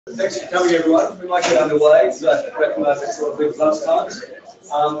Thanks for coming, everyone. We might get underway to recognise it's sort of big lunchtime.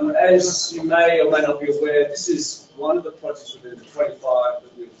 As you may or may not be aware, this is one of the projects within the 25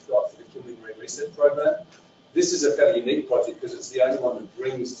 that we've got for the Kimberley Reset Program. This is a fairly unique project because it's the only one that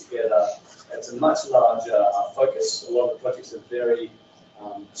brings together, it's a much larger focus. A lot of the projects are very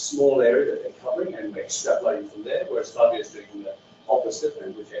small area that they're covering, and we're extrapolating from there, whereas Fabio is doing the opposite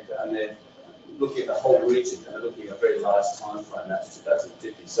and they're looking at the whole region and they're looking at a very large time frame, that's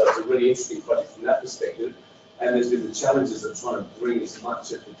 2050. So it's a really interesting project from that perspective. And there's been the challenges of trying to bring as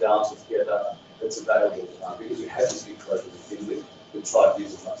much of the data together that's available because we have this big project in Kimberley. We've tried to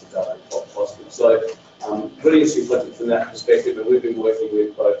use as much data as possible. So really interesting project from that perspective, and we've been working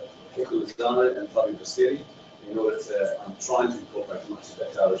with both Ecosim and Fabio Boschetti in order to try and incorporate as much of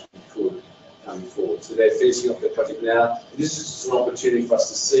that data as we could coming forward. So they're finishing off their project now. This is just an opportunity for us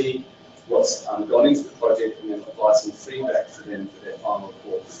to see what's gone into the project and then provide some feedback for them for their final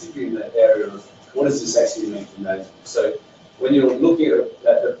report, particularly in the area of what does this actually mean for management. So when you're looking at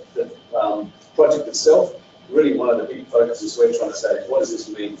the project itself, really one of the big focuses we're trying to say is what does this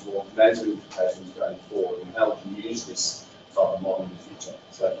mean for management implications going forward and how we can use this type of model in the future.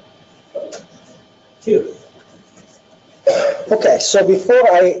 So, thank you. Okay, so before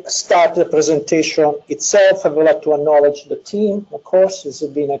I start the presentation itself, I would like to acknowledge the team. Of course, this has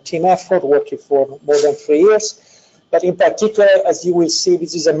been a team effort working for more than 3 years. But in particular, as you will see,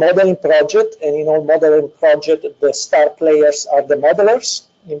 this is a modeling project, and in all modeling project, the star players are the modelers.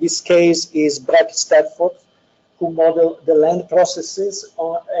 In this case, is Brett Stedford, who modeled the land processes,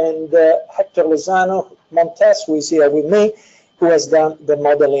 and Hector Lozano Montes, who is here with me, who has done the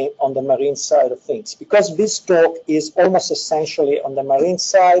modeling on the marine side of things. Because this talk is almost essentially on the marine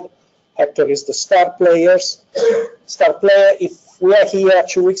side, Hector is the star player. If we are here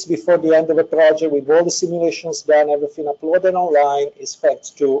 2 weeks before the end of the project with all the simulations done, everything uploaded online, is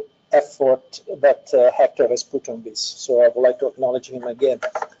thanks to effort that Hector has put on this. So I would like to acknowledge him again.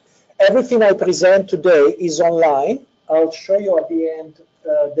 Everything I present today is online. I'll show you at the end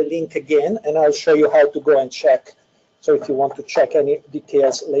the link again, and I'll show you how to go and check. So if you want to check any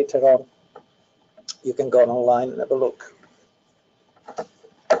details later on, you can go online and have a look.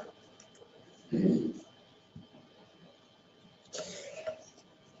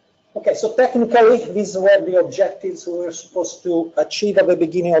 Okay, so technically, these were the objectives we were supposed to achieve at the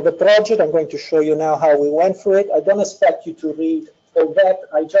beginning of the project. I'm going to show you now how we went through it. I don't expect you to read all that.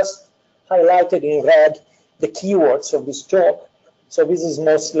 I just highlighted in red the keywords of this talk. So this is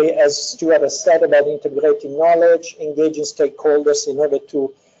mostly, as Stuart has said, about integrating knowledge, engaging stakeholders in order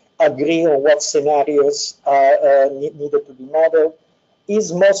to agree on what scenarios are needed to be modeled.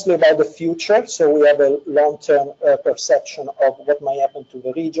 Is mostly about the future, so we have a long-term perception of what might happen to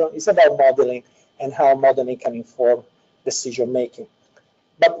the region. It's about modeling and how modeling can inform decision-making.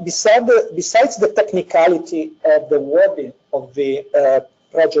 But besides the technicality of the wording of the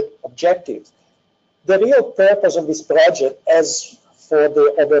project objectives, the real purpose of this project, as for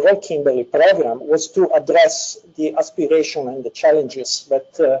the overall Kimberley program, was to address the aspiration and the challenges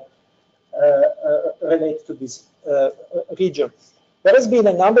that relate to this region. There has been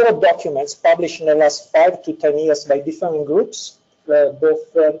a number of documents published in the last 5 to 10 years by different groups,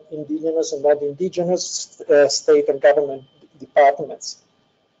 both indigenous and non-indigenous, state and government departments.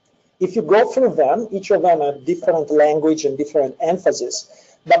 If you go through them, each of them have different language and different emphasis,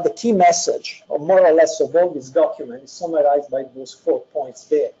 but the key message, or more or less of all this document, is summarized by those 4 points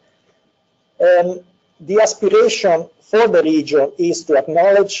there. The aspiration for the region is to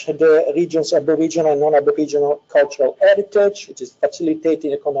acknowledge the region's Aboriginal and non-Aboriginal cultural heritage, which is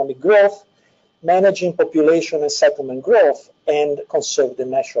facilitating economic growth, managing population and settlement growth, and conserve the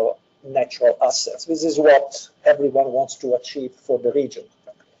natural assets. This is what everyone wants to achieve for the region.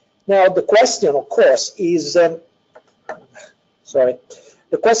 Now, the question, of course, is,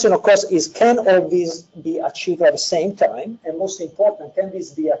 can all these be achieved at the same time? And most important, can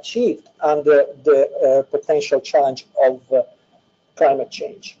this be achieved under the potential challenge of climate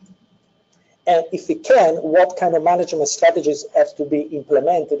change? And if it can, what kind of management strategies have to be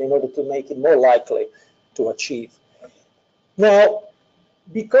implemented in order to make it more likely to achieve? Now,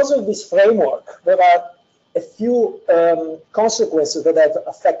 because of this framework, there are a few consequences that have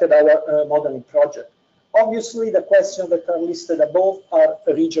affected our modeling project. Obviously, the questions that are listed above are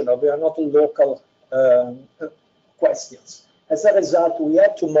regional. They are not local questions. As a result, we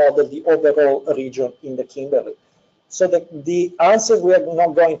had to model the overall region in the Kimberley. So the answers we are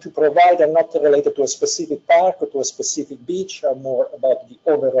not going to provide are not related to a specific park or to a specific beach, are more about the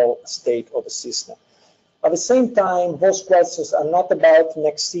overall state of the system. At the same time, those questions are not about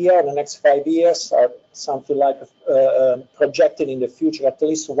next year or the next 5 years, or something like projected in the future, at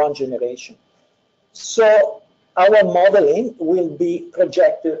least one generation. So our modeling will be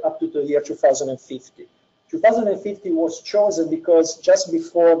projected up to the year 2050. 2050 was chosen because just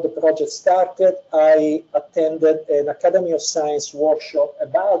before the project started, I attended an Academy of Science workshop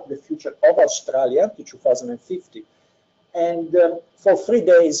about the future of Australia to 2050. And for 3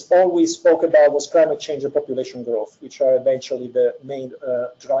 days, all we spoke about was climate change and population growth, which are eventually the main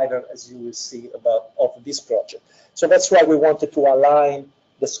driver, as you will see, of this project. So that's why we wanted to align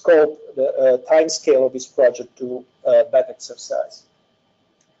the scope, the time scale of this project to that exercise.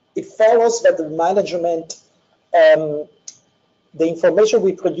 It follows that the management, the information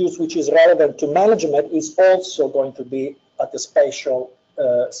we produce, which is relevant to management, is also going to be at the spatial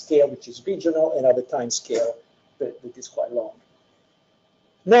scale, which is regional, and at the time scale that is quite long.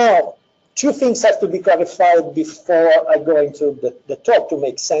 Now, two things have to be clarified before I go into the talk to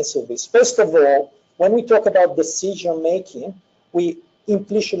make sense of this. First of all, when we talk about decision making, we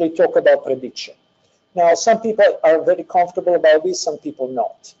implicitly talk about prediction. Now, some people are very comfortable about this, some people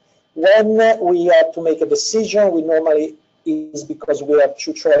not. When we have to make a decision, we normally is because we have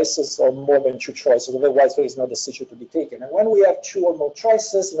two choices or more than two choices, otherwise there is no decision to be taken. And when we have two or more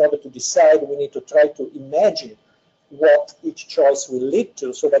choices, in order to decide, we need to try to imagine what each choice will lead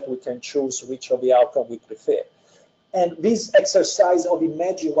to so that we can choose which of the outcome we prefer. And this exercise of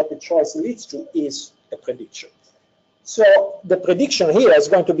imagining what the choice leads to is a prediction. So the prediction here is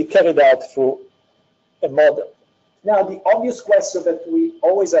going to be carried out through a model. Now, the obvious question that we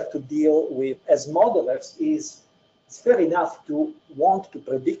always have to deal with as modelers is, it's fair enough to want to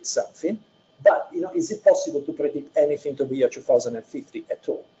predict something, but is it possible to predict anything to the year 2050 at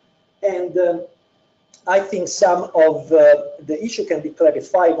all? And I think some of the issue can be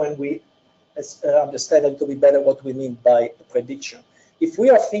clarified when we understand a little bit better what we mean by prediction. If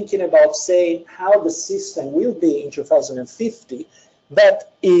we are thinking about saying how the system will be in 2050,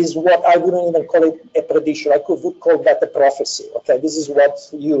 that is what I wouldn't even call it a prediction. I would call that a prophecy. Okay, this is what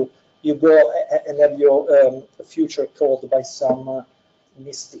you go and have your future told by some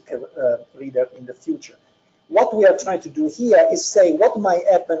mystic reader in the future. What we are trying to do here is say what might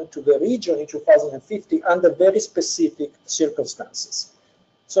happen to the region in 2050 under very specific circumstances.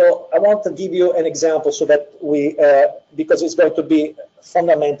 So I want to give you an example so that we, because it's going to be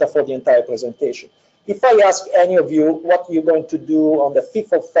fundamental for the entire presentation. If I ask any of you what you're going to do on the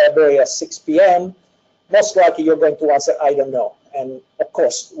 5th of February at 6 p.m., most likely you're going to answer, I don't know. And of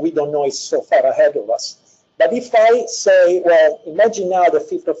course, we don't know, it's so far ahead of us. But if I say, well, imagine now the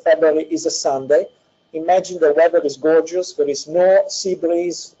 5th of February is a Sunday. Imagine the weather is gorgeous. There is no sea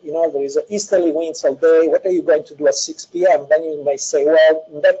breeze. There is easterly winds all day. What are you going to do at 6 p.m.? Then you may say, well,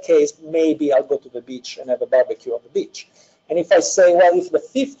 in that case, maybe I'll go to the beach and have a barbecue on the beach. And if I say, well, if the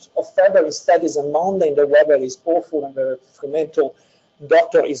 5th of February instead is a Monday and the weather is awful and the Fremantle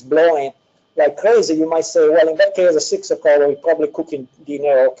doctor is blowing like crazy, you might say, well, in that case, at 6 o'clock, we're probably cooking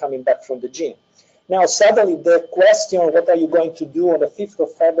dinner or coming back from the gym. Now, suddenly, the question, what are you going to do on the 5th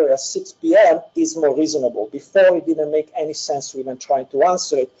of February at 6 p.m. is more reasonable. Before, it didn't make any sense to even try to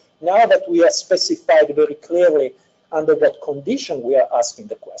answer it. Now that we have specified very clearly under what condition we are asking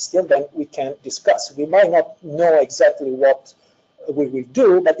the question, then we can discuss. We might not know exactly what we will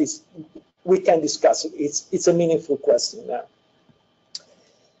do, but we can discuss it. It's a meaningful question now.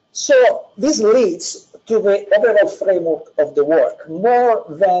 So this leads to the overall framework of the work. More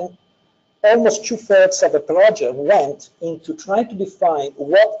than almost 2/3 of the project went into trying to define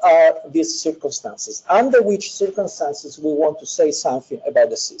what are these circumstances, under which circumstances we want to say something about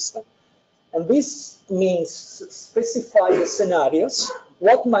the system. And this means specify the scenarios,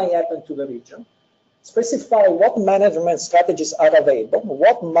 what might happen to the region, specify what management strategies are available,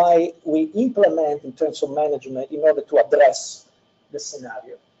 what might we implement in terms of management in order to address the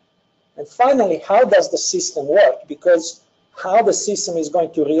scenario. And finally, how does the system work? Because how the system is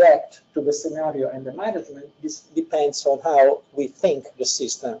going to react to the scenario and the management, this depends on how we think the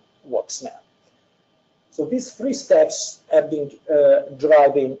system works now. So these 3 steps have been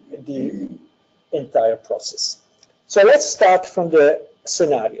driving the entire process. So let's start from the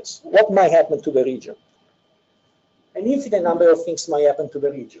scenarios. What might happen to the region? An infinite number of things might happen to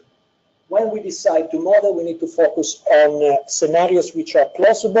the region. When we decide to model, we need to focus on scenarios which are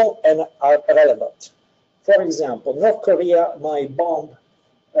plausible and are relevant. For example, North Korea might bomb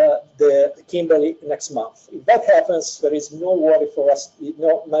the Kimberley next month. If that happens, there is no worry for us.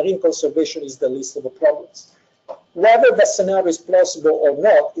 Marine conservation is the least of the problems. Whether the scenario is plausible or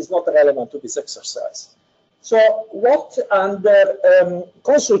not is not relevant to this exercise. So what, under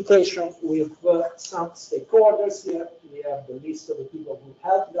consultation with some stakeholders here, we have the list of the people who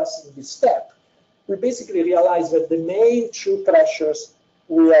helped us in this step, we basically realized that the main two pressures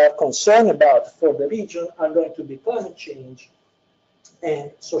we are concerned about for the region are going to be climate change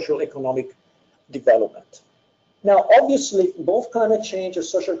and social-economic development. Now, obviously, both climate change and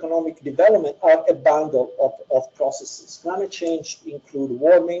socio-economic development are a bundle of processes. Climate change includes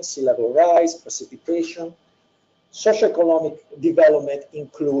warming, sea level rise, precipitation. Socio-economic development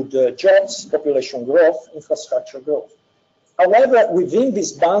include jobs, population growth, infrastructure growth. However, within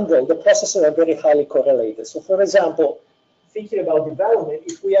this bundle, the processes are very highly correlated. So, for example, thinking about development,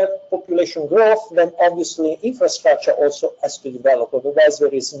 if we have population growth, then obviously infrastructure also has to develop. Otherwise,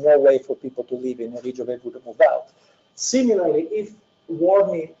 there is no way for people to live in a region that would move out. Similarly, if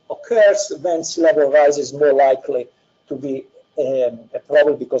warming occurs, then sea level rise is more likely to be a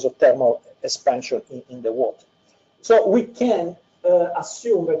problem because of thermal expansion in the water. So we can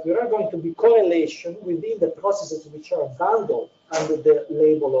assume that there are going to be correlation within the processes which are bundled under the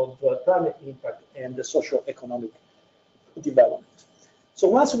label of climate impact and the socio-economic development. So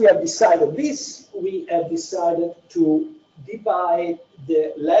once we have decided this, we have decided to divide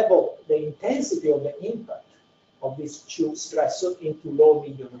the level, the intensity of the impact of these two stressors into low,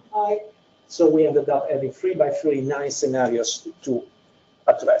 medium, and high. So we ended up having 3 by 3 9 scenarios to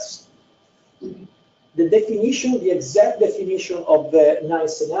address. The definition, the exact definition of the 9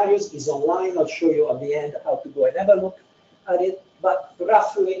 scenarios is online. I'll show you at the end how to go and have a look at it. But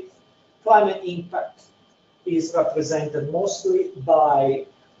roughly, climate impact is represented mostly by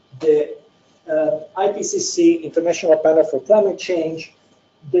the IPCC, International Panel for Climate Change,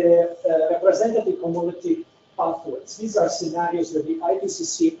 the representative commodity pathways. These are scenarios that the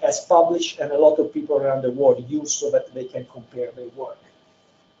IPCC has published and a lot of people around the world use so that they can compare their work.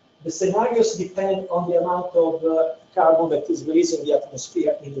 The scenarios depend on the amount of carbon that is released in the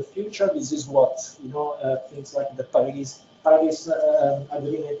atmosphere in the future. This is what, things like the Paris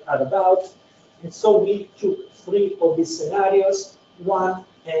Agreement are about. And so we took 3 of these scenarios,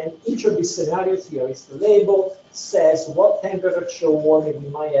 and each of these scenarios, here is the label, says what temperature warming we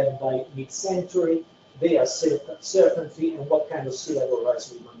might have by mid-century, their certainty, and what kind of sea level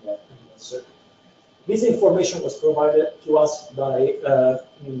rise we might have in that certainty. This information was provided to us by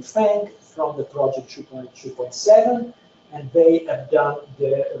Feng from the project 2.7, and they have done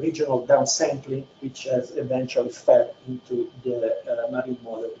the regional downsampling, which has eventually fed into the marine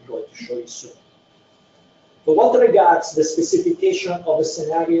model I'm going to show you soon. For what regards the specification of the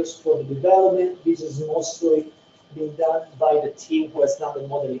scenarios for the development, this is mostly being done by the team who has done the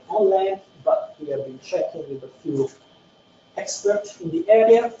modeling on land, but we have been checking with a few experts in the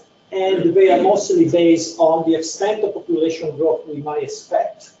area, and they are mostly based on the extent of population growth we might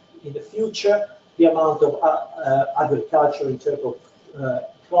expect in the future, the amount of agriculture in terms of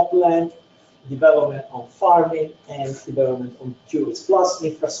cropland, development on farming, and development on tourism, plus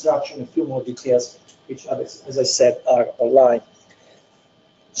infrastructure and a few more details, which, as I said, are online.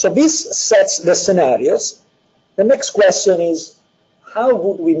 So this sets the scenarios. The next question is, how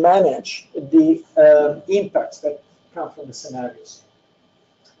would we manage the impacts that come from the scenarios?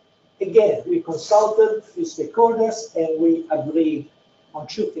 Again, we consulted a few stakeholders and we agreed on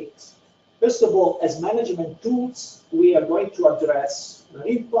 2 things. First of all, as management tools, we are going to address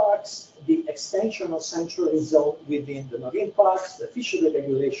marine parks, the extension of sanctuary zone within the marine parks, the fishery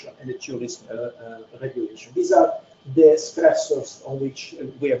regulation, and the tourism regulation. These are the stressors on which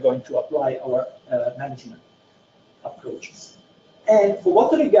we are going to apply our management approaches. And for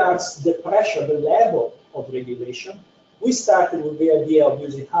what regards the pressure, the level of regulation, we started with the idea of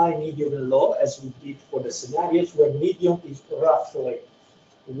using high, medium, and low, as we did for the scenarios, where medium is roughly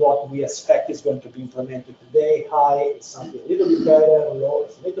what we expect is going to be implemented today. High is something a little bit better, low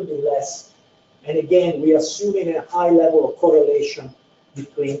is a little bit less. And again, we are assuming a high level of correlation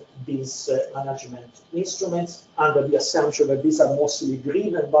between these management instruments under the assumption that these are mostly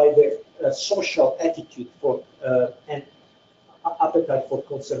driven by the social attitude for and appetite for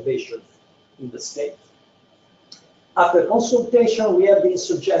conservation in the state. After consultation, we have been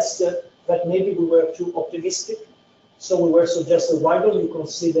suggested that maybe we were too optimistic. So we were suggested, why don't you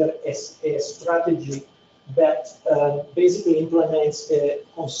consider a strategy that basically implements a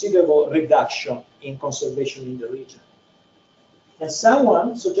considerable reduction in conservation in the region? And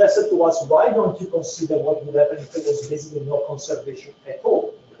someone suggested to us, why don't you consider what would happen if there was basically no conservation at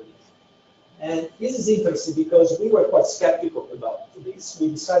all in the region? And this is interesting because we were quite skeptical about this. We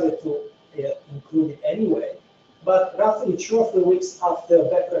decided to include it anyway. But roughly 2 or 3 weeks after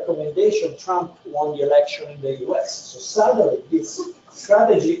that recommendation, Trump won the election in the US. So suddenly this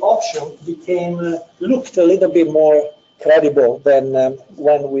strategy option became, looked a little bit more credible than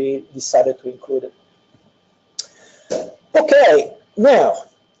when we decided to include it. Okay, now,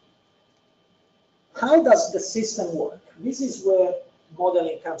 how does the system work? This is where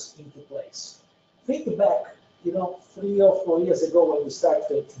modeling comes into place. Think back, 3 or 4 years ago when we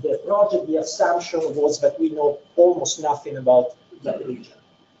started the project, the assumption was that we know almost nothing about that region.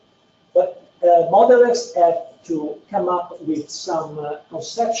 But modelers have to come up with some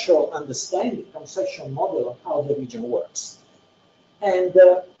conceptual understanding, conceptual model of how the region works. And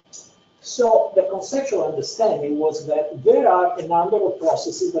so the conceptual understanding was that there are a number of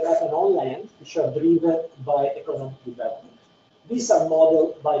processes that happen on land which are driven by economic development. These are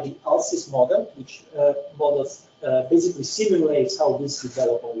modeled by the ALCES model, which basically simulates how these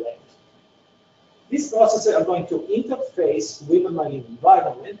develop on land. These processes are going to interface with the marine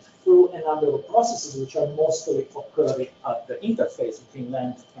environment through a number of processes which are mostly occurring at the interface between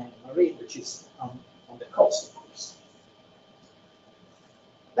land and marine, which is on the coast, of course.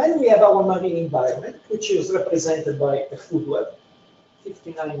 Then we have our marine environment, which is represented by a food web,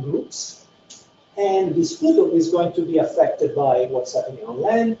 59 groups. And this food web is going to be affected by what's happening on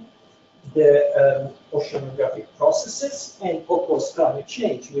land, the oceanographic processes, and of course climate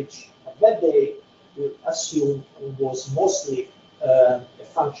change, which at that day we assume was mostly a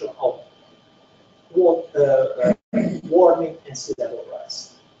function of warming and sea level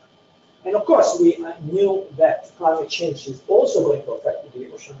rise. And of course, we knew that climate change is also going to affect the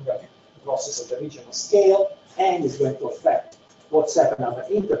oceanographic process at the regional scale, and is going to affect what's happening on the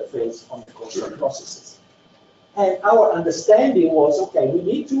interface on the coastal processes. And our understanding was, okay, we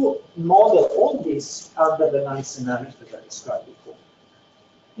need to model all this under the 9 scenarios that I described before.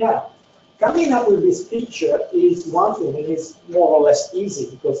 Now, coming up with this picture is one thing, and it's more or less easy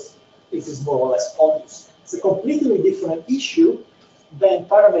because it is more or less obvious. It's a completely different issue than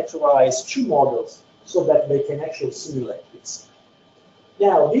parameterize 2 models so that they can actually simulate this.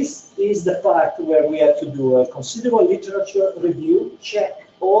 Now, this is the part where we had to do a considerable literature review, check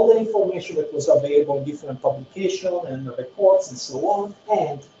all the information that was available in different publications and reports and so on,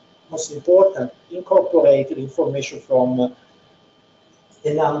 and most important, incorporate the information from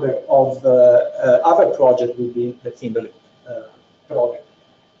a number of other projects within the Kimberley project.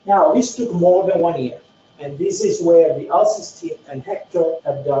 Now, this took more than 1 year, and this is where the ALCES team and Hector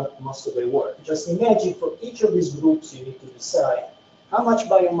have done most of their work. Just imagine for each of these groups, you need to decide how much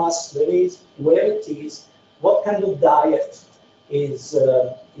biomass there is, where it is, what kind of diet is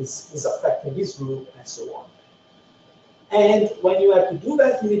affecting this group, and so on. And when you have to do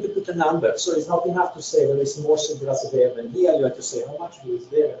that, you need to put a number. So it's not enough to say there is more seagrass there than here. You have to say how much is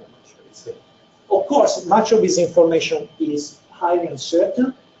there and how much is there. Of course, much of this information is highly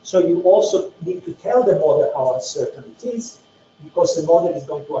uncertain. So you also need to tell the model how uncertain it is, because the model is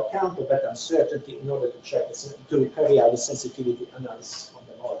going to account for that uncertainty in order to check to carry out the sensitivity analysis on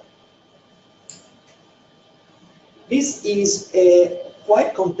the model. This is a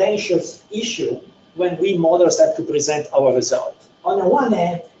quite contentious issue when we modelers have to present our result. On the one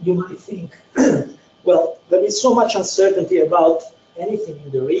hand, you might think, well, there is so much uncertainty about anything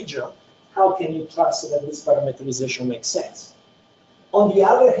in the region, how can you trust that this parameterization makes sense? On the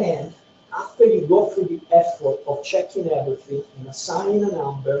other hand, after you go through the effort of checking everything and assigning a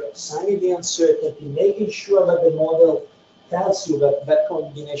number, assigning the uncertainty, making sure that the model tells you that that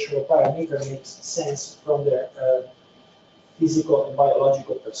combination of parameters makes sense from the physical and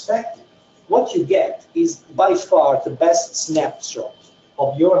biological perspective, what you get is by far the best snapshot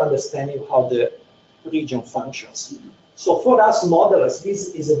of your understanding of how the region functions. So for us modelers, this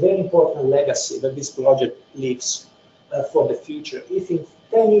is a very important legacy that this project leaves for the future. If in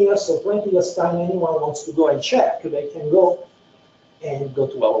 10 years or 20 years time anyone wants to go and check, they can go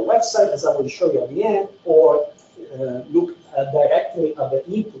to our website, as I will show you at the end, or look directly at the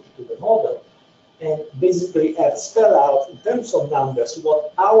input to the model, and basically spell out in terms of numbers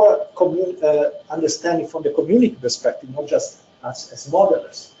what our understanding from the community perspective, not just us as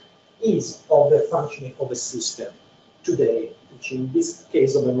modelers, is of the functioning of the system today, which in this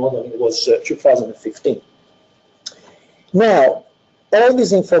case of the modeling was 2015. Now, all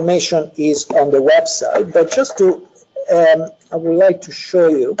this information is on the website, but just to, I would like to show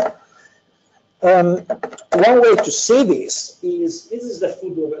you. One way to see this is the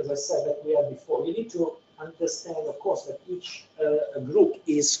food web, as I said, that we had before. You need to understand, of course, that each group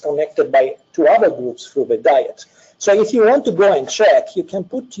is connected by 2 other groups through the diet. So if you want to go and check, you can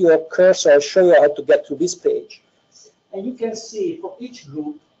put your cursor, I'll show you how to get to this page. And you can see for each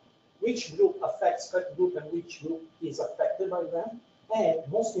group which group affects that group and which group is affected by them. And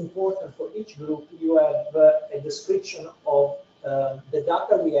most important, for each group, you have a description of the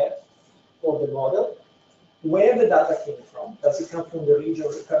data we have for the model, where the data came from. Does it come from the region?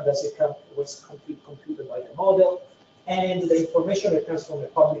 Does it come, was computed by the model? And the information that comes from the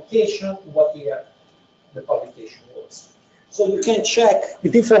publication, what year the publication was. So you can check the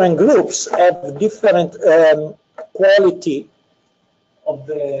different groups have different quality of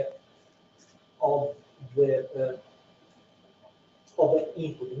the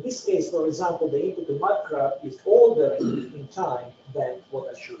input. In this case, for example, the input to Minecraft is older in time than what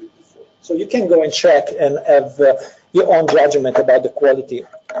I showed you before. So you can go and check and have your own judgment about the quality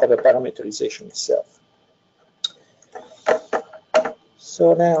of the parameterization itself.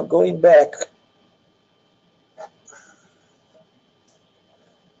 So now going back.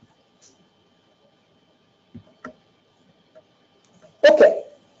 Okay,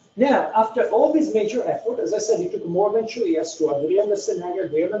 now after all this major effort, as I said, it took more than 2 years to agree on the scenario,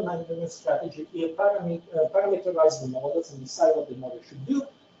 agree on the management strategy, parameterize the models, and decide what the model should do.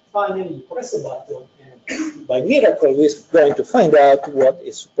 Finally, you press a button, and by miracle, we're going to find out what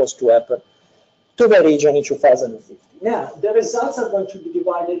is supposed to happen to the region in 2050. Now, the results are going to be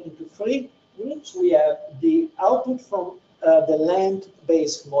divided into 3 groups. We have the output from the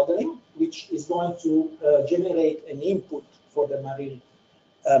land-based modeling, which is going to generate an input for the marine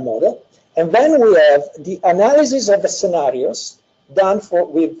model. And then we have the analysis of the scenarios done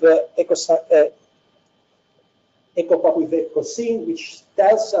with Ecopath with Ecosim, which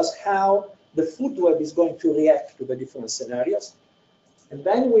tells us how the food web is going to react to the different scenarios. And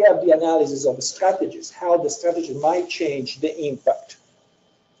then we have the analysis of the strategies, how the strategy might change the impact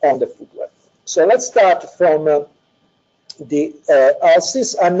on the food web. So let's start from the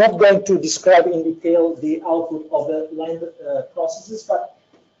ALCES. I'm not going to describe in detail the output of the land processes, but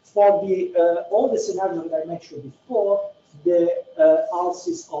for the all the scenarios that I mentioned before, the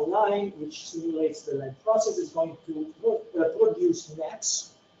ALCES online, which simulates the land process, is going to produce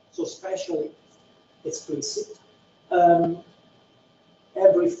maps, so spatially explicit,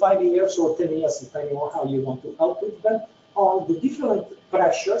 every 5 years or 10 years, depending on how you want to output them, on the different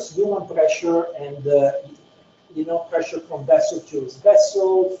pressures, human pressure and pressure from vessel to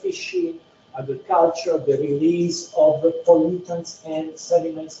vessel, fishing, agriculture, the release of the pollutants and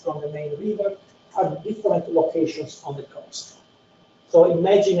sediments from the main river at different locations on the coast. So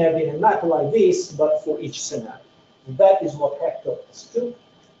imagine having a map like this, but for each scenario. And that is what Hector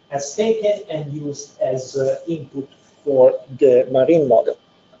has taken and used as input for the marine model.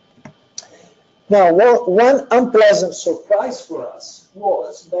 Now, one unpleasant surprise for us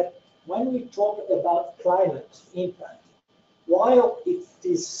was that when we talk about climate impact, while it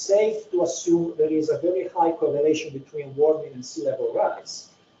is safe to assume there is a very high correlation between warming and sea level rise,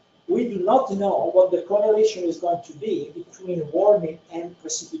 we do not know what the correlation is going to be between warming and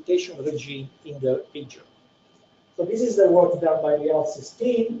precipitation regime in the region. So this is the work done by the ALCES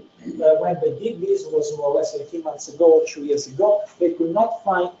team. When they did this, was more or less 18 months ago, 2 years ago. They could not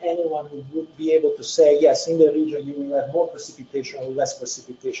find anyone who would be able to say, yes, in the region you will have more precipitation or less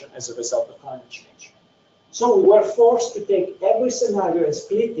precipitation as a result of climate change. So we were forced to take every scenario and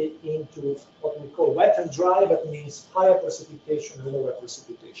split it into what we call wet and dry. That means higher precipitation and lower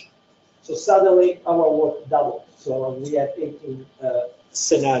precipitation. So suddenly our work doubled. So we had 18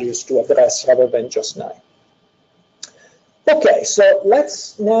 scenarios to address rather than just 9. Okay, so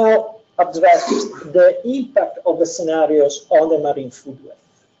let's now address the impact of the scenarios on the marine food web.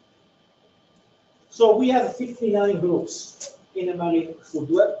 So we have 59 groups in a marine food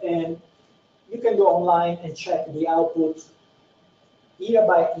web, and you can go online and check the output year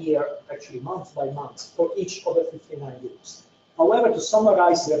by year, actually month by month, for each of the 59 groups. However, to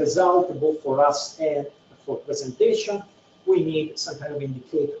summarize the result, both for us and for presentation, we need some kind of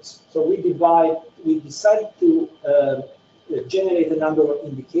indicators. So we decided to generate a number of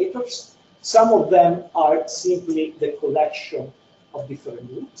indicators. Some of them are simply the collection of different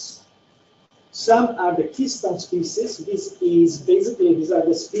groups. Some are the keystone species. These are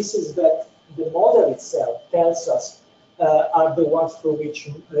the species that the model itself tells us are the ones for which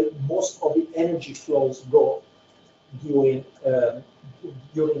most of the energy flows go during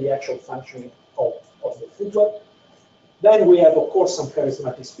the actual functioning of the food web. Then we have, of course, some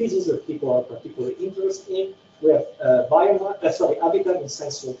charismatic species that people are particularly interested in. We have habitat in the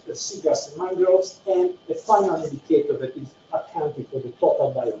sense of seagrass and mangroves, and a final indicator that is accounting for the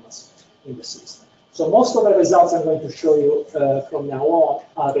total biomass in the system. So most of the results I'm going to show you from now on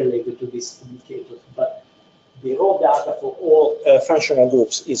are related to this indicator, but the raw data for all functional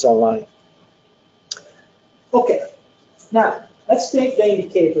groups is online. Okay, now Let's take the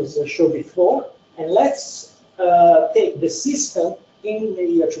indicators I showed before, and let's take the system in the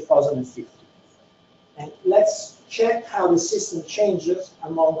year 2050. And let's check how the system changes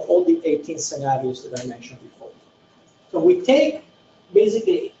among all the 18 scenarios that I mentioned before. So we take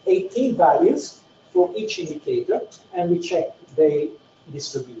basically 18 values for each indicator, and we check the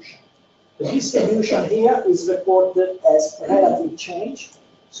distribution. The distribution here is reported as relative change.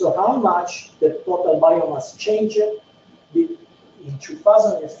 So how much the total biomass changed in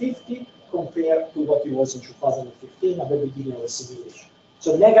 2050 compared to what it was in 2015 at the beginning of the simulation.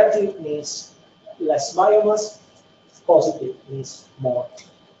 So negative means less biomass, positive means more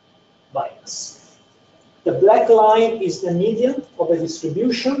biomass. The black line is the median of the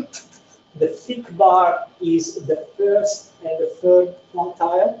distribution. The thick bar is the first and the third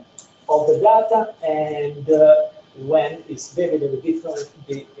quantile of the data, and when it's very, very different,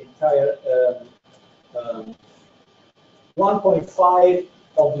 the entire 1.5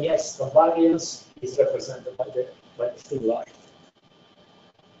 of the extra variance is represented by the thin line.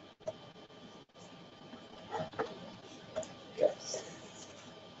 Okay.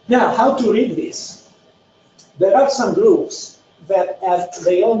 Now, how to read this? There are some groups that have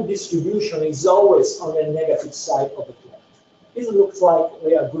their own distribution is always on the negative side of the plot. This looks like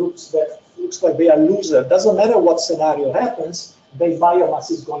they are groups that looks like they are losers. Doesn't matter what scenario happens, their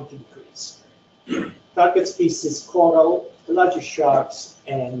biomass is going to decrease. Target species, coral, larger sharks,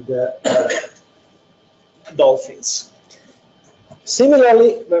 and dolphins.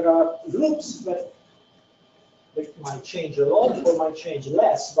 Similarly, there are groups that might change a lot or might change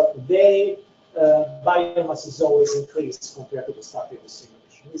less, but their biomass is always increased compared to the start of the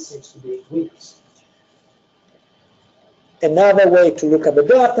simulation. This seems to be winners. Another way to look at the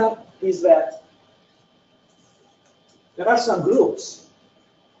data is that there are some groups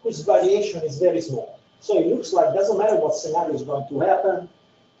whose variation is very small. So it looks like, doesn't matter what scenario is going to happen,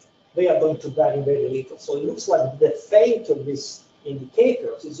 they are going to vary very little. So it looks like the fate of these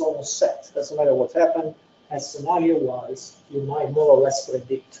indicators is almost set. Doesn't matter what happened, as scenario-wise, you might more or less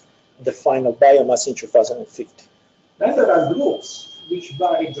predict the final biomass in 2050. Then there are groups which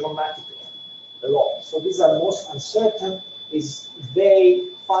vary dramatically a lot. So these are most uncertain, is their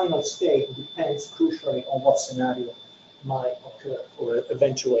final state depends crucially on what scenario might occur or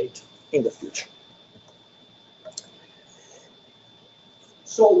eventuate in the future.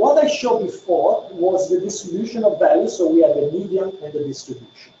 So what I showed before was the distribution of values, so we have the median and the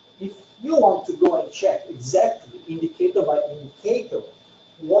distribution. If you want to go and check exactly, indicator by indicator,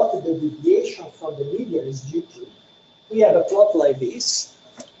 what the deviation from the median is due to, we have a plot like this,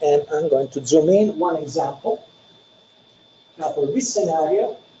 and I'm going to zoom in one example. Now for this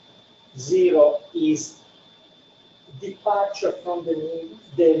scenario, 0 is departure from the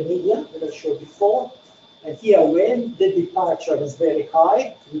median that I showed before. And here, when the departure is very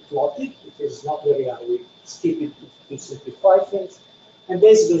high, we plot it. If it's not very high, we skip it to simplify things. And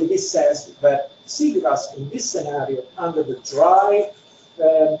basically, this says that seagrass in this scenario, under the dry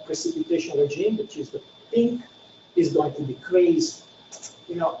precipitation regime, which is the pink, is going to decrease,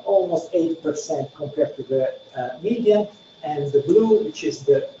 almost 8% compared to the median, and the blue, which is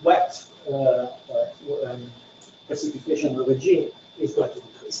the wet precipitation regime, is going to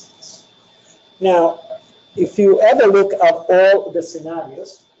decrease this. Now, if you ever look at all the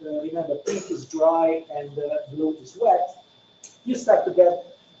scenarios, remember pink is dry and blue is wet, you start to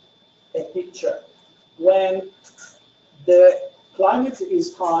get a picture. When the climate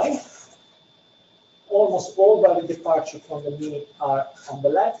is high, almost all value departure from the mean are on the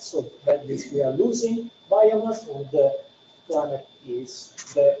left, so that means we are losing biomass, and the climate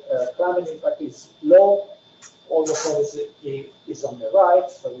impact is low, all the policy is on the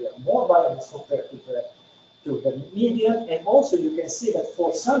right, so we have more biomass compared to the median. And also you can see that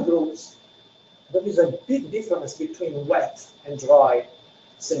for some groups, there is a big difference between wet and dry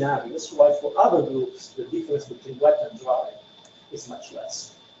scenarios, while for other groups, the difference between wet and dry is much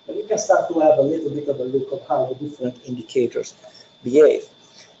less. But you can start to have a little bit of a look of how the different indicators behave.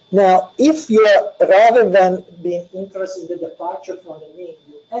 Now, if you're, rather than being interested in the departure from the mean,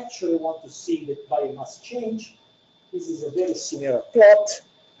 you actually want to see the biomass change, this is a very similar plot.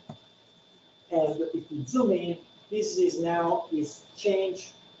 And if you zoom in, this is now is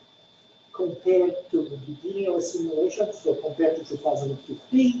change compared to the beginning of the simulation, so compared to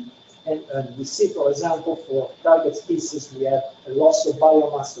 2015. And we see, for example, for target species, we have a loss of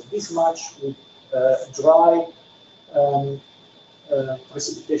biomass of this much with dry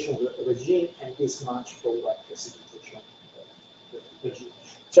precipitation regime, and this much for wet precipitation regime.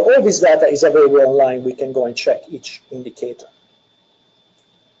 So all this data is available online. We can go and check each indicator.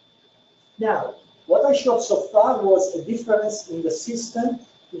 Now, What I showed so far was a difference in the system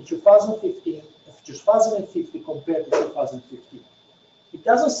in 2050 compared to 2015. It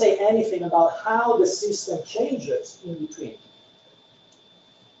doesn't say anything about how the system changes in between.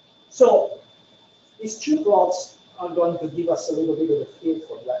 So these two plots are going to give us a little bit of a feel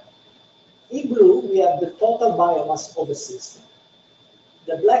for that. In blue, we have the total biomass of the system.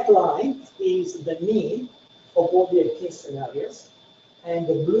 The black line is the mean of all the 18 scenarios, and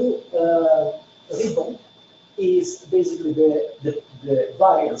the blue ribbon is basically the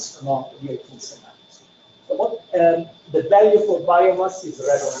variance among the 18 scenarios. So what, the value for biomass is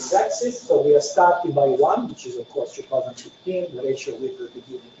red on this axis, so we are starting by 1, which is of course 2015, the ratio with the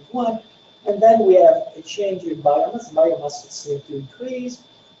beginning is 1, and then we have a change in biomass. Biomass is going to increase,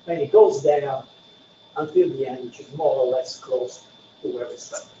 and it goes down until the end, which is more or less close to where we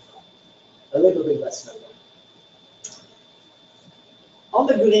started from. A little bit less than 1. On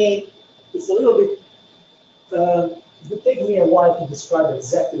the green, it's a little bit, it would take me a while to describe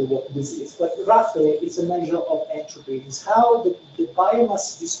exactly what this is, but roughly it's a measure of entropy. It's how the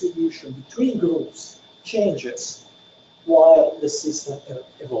biomass distribution between groups changes while the system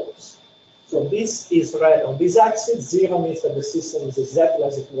evolves. So this is red on this axis. 0 means that the system is exactly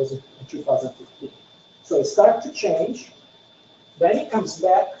as it was in 2015. So it starts to change, then it comes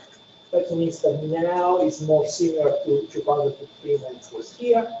back. That means that now it's more similar to 2015 than it was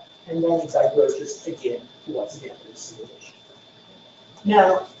here, and then it diverges again towards the end of the simulation.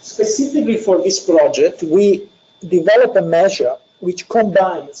 Now, specifically for this project, we develop a measure which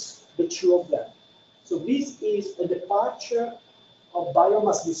combines the two of them. So this is a departure of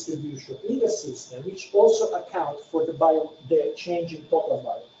biomass distribution in the system, which also accounts for the change in total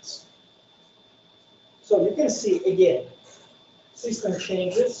biomass. So you can see again, system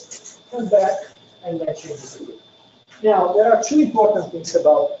changes, come back, and then changes again. Now, there are two important things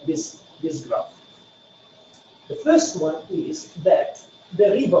about this graph. The first one is that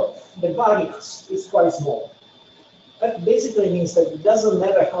the ribbon, the variance, is quite small. That basically means that it doesn't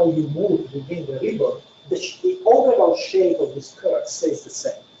matter how you move within the ribbon, the overall shape of this curve stays the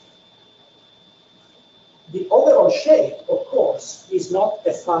same. The overall shape, of course, is not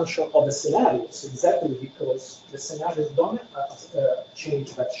a function of the scenarios, exactly because the scenarios don't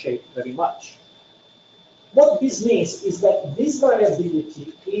change that shape very much. What this means is that this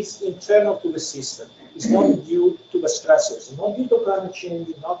variability is internal to the system. It's not due to the stressors, not due to climate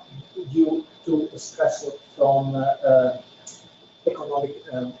change, not due to the stressor from economic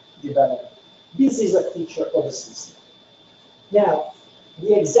development. This is a feature of the system. Now,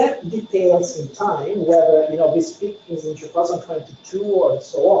 the exact details in time, whether this peak is in 2022 or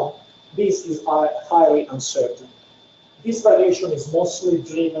so on, this is highly uncertain. This variation is mostly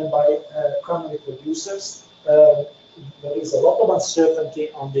driven by primary producers. There is a lot of uncertainty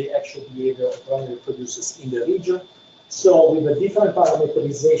on the actual behavior of primary producers in the region. So with a different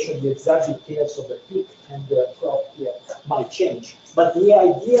parameterization, the exact details of the peak and the crop here might change. But the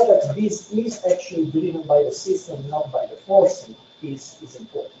idea that this is actually driven by the system, not by the forcing, is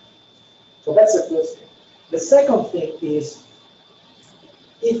important. So that's the first thing. The second thing is,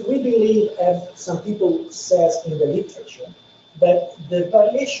 if we believe, as some people says in the literature, that the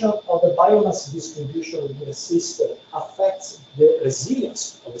variation of the biomass distribution within the system affects the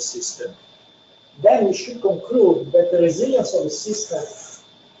resilience of the system, then we should conclude that the resilience of the system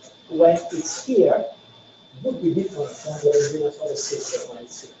when it's here would be different from the resilience of the system when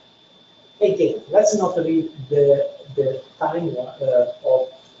it's here. Again, let's not read the time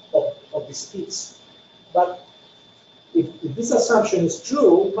of these peaks, but if this assumption is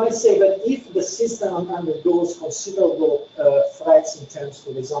true, we might say that if the system undergoes considerable threats in terms,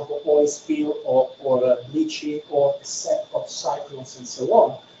 for example, oil spill or bleaching or a set of cyclones and so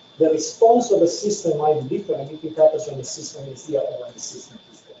on, the response of the system might be different if it happens when the system is here or when the system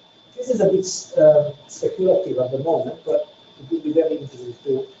is there. This is a bit speculative at the moment, but it would be very interesting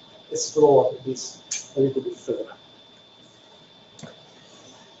to explore this a little bit further.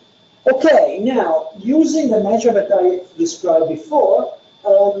 Okay, now, using the measure that I described before,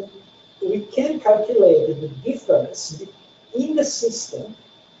 we can calculate the difference in the system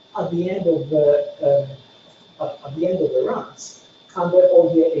at the end of the runs under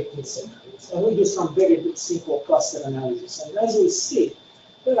all the 18 scenarios. And we do some very simple cluster analysis. And as we see,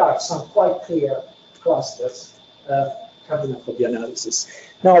 there are some quite clear clusters coming up for the analysis.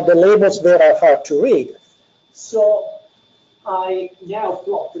 Now, the labels there are hard to read. So I now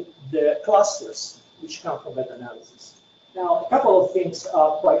plotted the clusters which come from that analysis. Now, a couple of things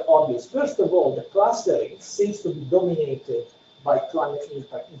are quite obvious. First of all, the clustering seems to be dominated by climate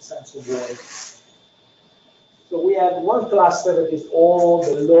impact in sense of warming. So we have one cluster that is all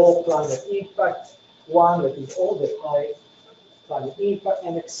the low climate impact, one that is all the high value impact,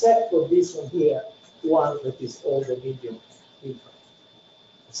 and except for this one here, one that is all the medium impact.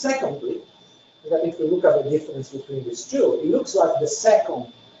 Secondly, that if we look at the difference between these two, it looks like the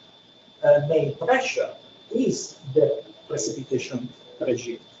second main pressure is the precipitation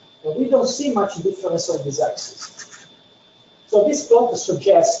regime. And we don't see much difference on this axis. So this plot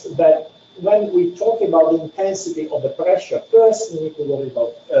suggests that when we talk about the intensity of the pressure, first we need to worry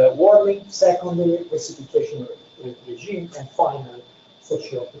about warming, secondly, precipitation regime, and finally,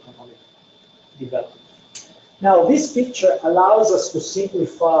 socio-economic development. Now, this picture allows us to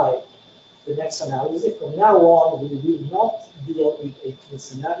simplify the next analysis. From now on, we will not deal with 18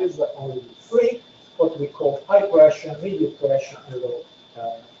 scenarios, but only with 3, what we call high pressure, medium pressure, and low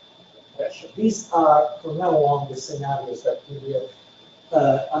pressure. These are, from now on, the scenarios that we will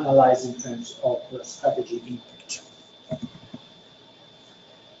analyze in terms of strategy impact.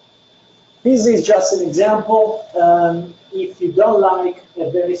 This is just an example. If you don't like a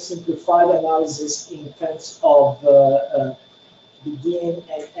very simplified analysis in terms of beginning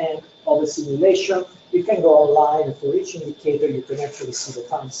and end of a simulation, you can go online. For each indicator, you can actually see the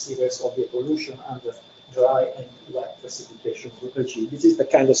time series of the evolution under dry and wet precipitation regime. This is the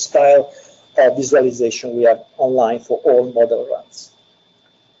kind of style of visualization we have online for all model runs.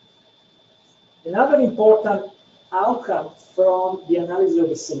 Another important outcome from the analysis of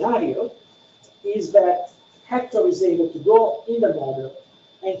the scenario is that Hector is able to go in the model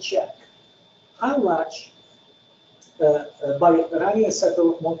and check how much, by running a set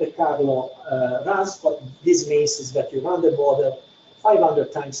of Monte Carlo runs, what this means is that you run the model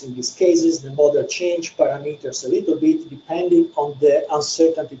 500 times in these cases. The model change parameters a little bit depending on the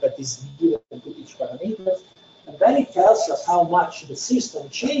uncertainty that is given to each parameter. And then it tells us how much the system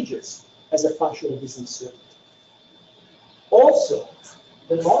changes as a function of this uncertainty. Also,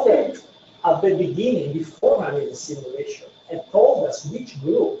 the model at the beginning, before running the simulation, had told us which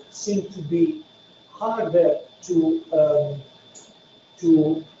group seemed to be harder to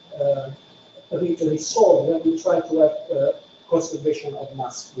resolve when we try to have conservation of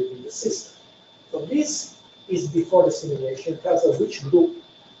mass within the system. So this is before the simulation, tells us which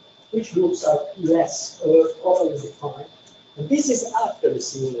groups are less properly defined. And this is after the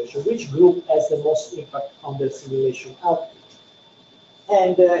simulation, which group has the most impact on the simulation output.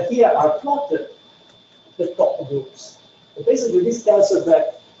 And here are plotted the top groups. So basically, this tells us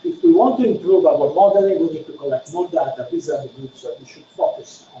that if we want to improve our modeling, we need to collect more data. These are the groups that we should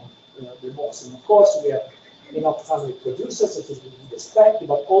focus on the most. And of course, we have enough family producers, such as we would expect,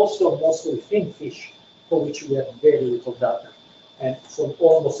 but also mostly thin fish, for which we have very little data. And so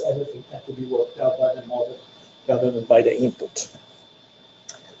almost everything had to be worked out by the model rather than by the input.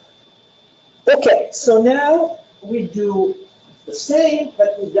 Okay, so now we do the same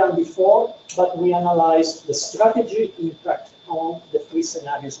that we've done before, but we analyze the strategy impact on the 3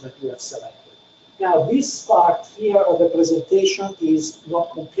 scenarios that we have selected. Now, this part here of the presentation is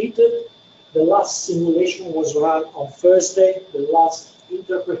not completed. The last simulation was run on Thursday. The last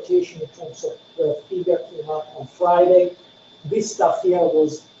interpretation in terms of figure came out on Friday. This stuff here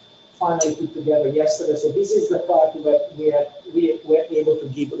was finally put together yesterday. So this is the part where we were able to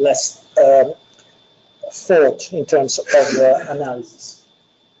give less thought in terms of analysis.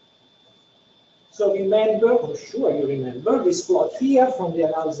 So remember, I'm sure you remember, this plot here from the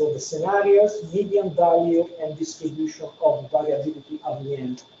analysis of the scenarios, median value and distribution of variability at the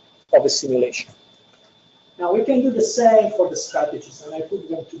end of a simulation. Now we can do the same for the strategies, and I put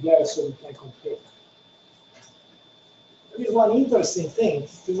them together so we can compare. There is one interesting thing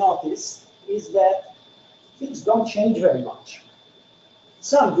to notice is that things don't change very much.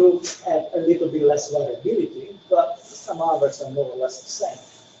 Some groups have a little bit less variability, but some others are more or less the same.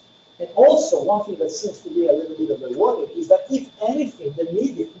 And also, one thing that seems to be a little bit of a worry is that, if anything, the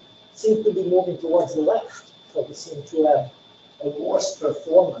median seems to be moving towards the left. So we seem to have a worse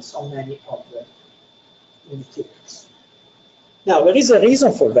performance on many of the indicators. Now, there is a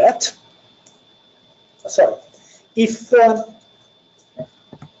reason for that. Sorry. If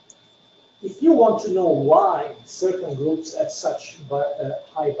you want to know why certain groups have such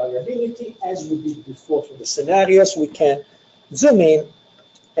high variability, as we did before for the scenarios, we can zoom in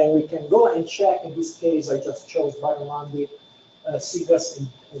and we can go and check. In this case, I just chose Barolandi, Sigas,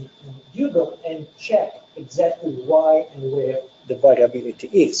 and Duggan, and check exactly why and where the variability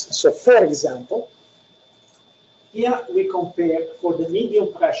is. So, for example, here we compare for the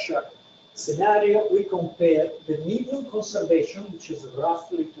medium pressure scenario, we compare the medium conservation, which is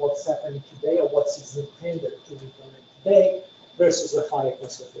roughly what's happening today or what is intended to implement today, versus the higher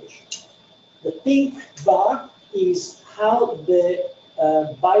conservation. The pink bar is how the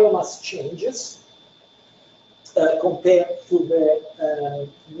biomass changes compared to the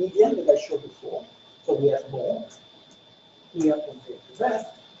median that I showed before. So we have more here compared to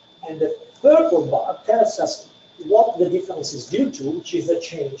that. And the purple bar tells us what the difference is due to, which is a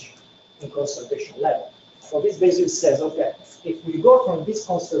change in conservation level. So this basically says, okay, if we go from this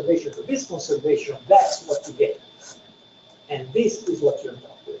conservation to this conservation, that's what you get. And this is what you end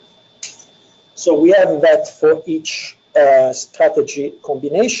up with. So we have that for each strategy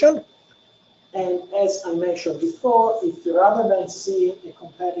combination. And as I mentioned before, if you rather than see a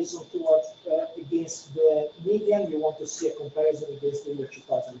comparison towards against the median, you want to see a comparison against the year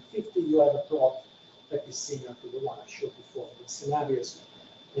 2050, you have a plot that is similar to the one I showed before, the scenarios.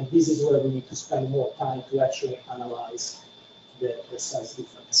 And this is where we need to spend more time to actually analyze the size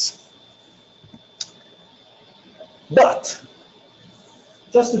difference. But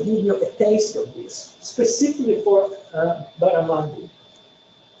just to give you a taste of this, specifically for Baramandi,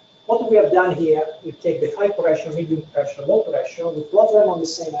 what we have done here, we take the high pressure, medium pressure, low pressure, we plot them on the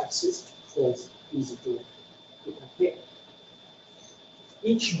same axis, so it's easy to compare.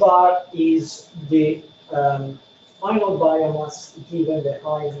 Each bar is the final biomass given the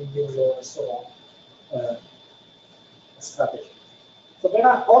high, medium, low, and so on strategy. So there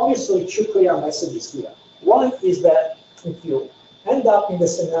are obviously two clear messages here. One is that if you end up in the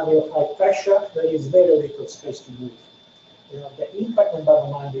scenario of high pressure, there is very little space to move. You know, the impact on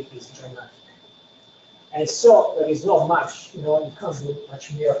Baramandi is dramatic. And so there is not much, you can't do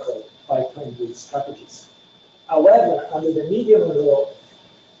much miracle by playing these strategies. However, under the medium and low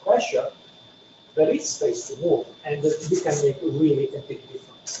pressure, there is space to move, and we can make really a big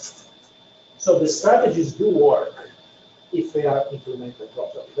difference. So the strategies do work if they are implemented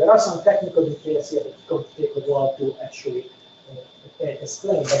properly. There are some technical details here that it's going to take a while to actually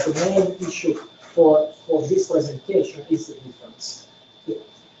explain, but the main issue for this presentation is the difference.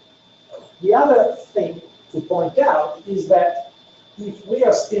 The other thing to point out is that if we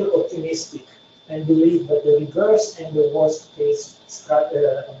are still optimistic and believe that the reverse and the worst case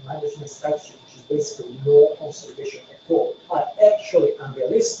management strategy, which is basically no conservation at all, are actually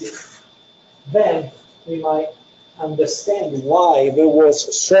unrealistic, then we might understand why there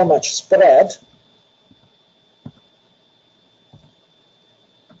was so much spread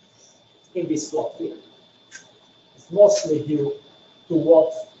in this plot here. It's mostly due to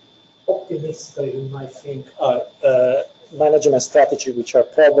what optimistically we might think are management strategies which are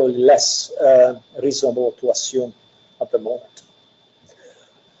probably less reasonable to assume at the moment.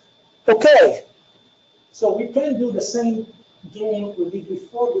 Okay, so we can do the same game we did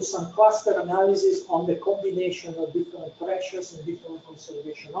before, do some cluster analysis on the combination of different pressures and different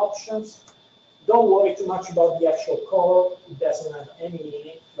conservation options. Don't worry too much about the actual color, it doesn't have any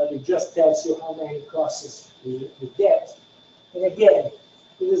meaning, but it just tells you how many classes we get. And again,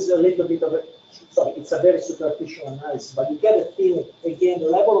 this is a little bit of a, sorry, it's a very superficial analysis, but you get a feeling, again, the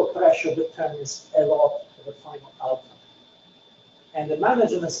level of pressure determines a lot of the final outcome. And the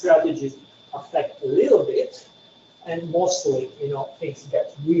management strategies affect a little bit, and mostly, things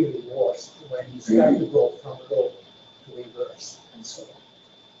get really worse when you start to go from low to reverse and so on.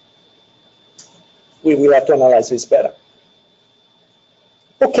 We will have to analyze this better.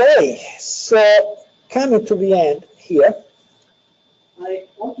 Okay, so coming to the end here, I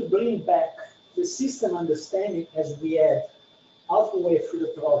want to bring back the system understanding as we had halfway through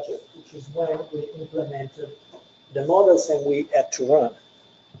the project, which is when we implemented the models and we had to run.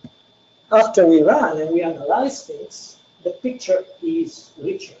 After we run and we analyze things, the picture is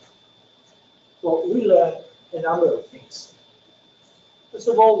richer. So we learn a number of things. First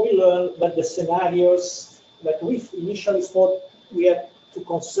of all, we learn that the scenarios that we initially thought we had to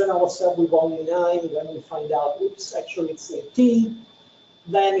concern ourselves with only 9, then we find out, oops, actually it's 18.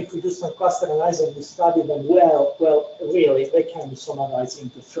 Then if we do some cluster analysis and we study them well, really, they can be summarized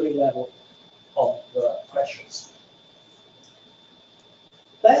into 3 levels of pressures.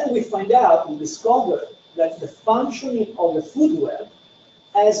 Then we find out, we discover that the functioning of the food web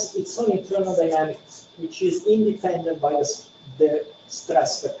has its own internal dynamics, which is independent by the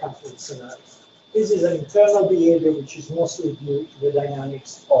stress that comes from the scenario. This is an internal behavior which is mostly due to the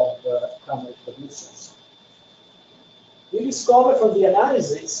dynamics of primary producers. We discover from the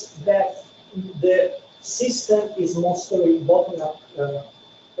analysis that the system is mostly bottom-up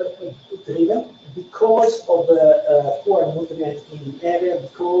driven because of the poor nutrient in the area,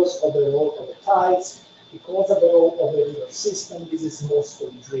 because of the role of the tides, because of the role of the river system. This is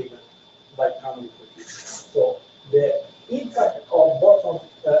mostly driven by primary producers. So the impact of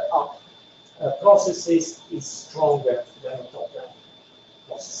bottom-up processes is stronger than top-down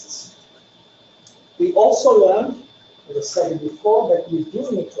processes. We also learned, as I said before, that we do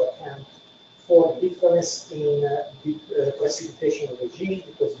need to account for difference in precipitation regime,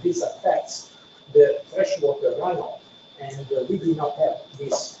 because this affects the freshwater runoff, and we do not have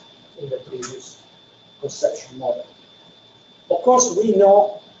this in the previous conception model. Of course, we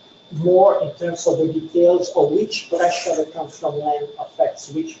know more in terms of the details of which pressure that comes from land affects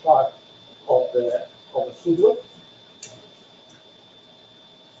which part of the foodweb.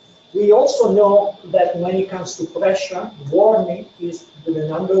 We also know that when it comes to pressure, warming is the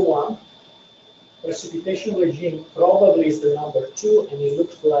number one. Precipitation regime probably is the number two, and it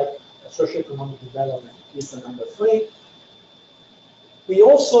looks like socioeconomic development is the number three. We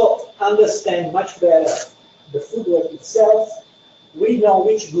also understand much better the foodweb itself. We know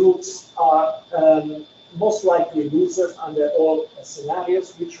which groups are most likely losers under all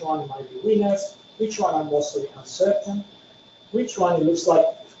scenarios, which one might be winners, which one are mostly uncertain, which one it looks like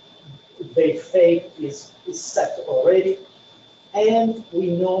their fate is set already, and we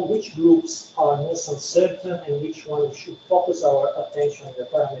know which groups are most uncertain and which one we should focus our attention on the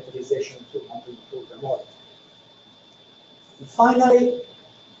parameterization to improve the model. And finally,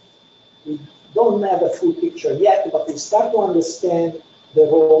 we don't have a full picture yet, but we start to understand the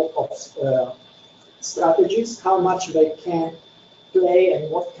role of strategies, how much they can play and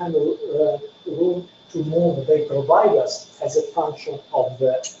what kind of room to move they provide us as a function of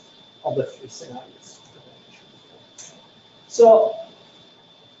the three scenarios. So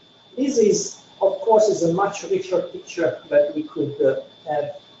this is, of course, is a much richer picture that we could have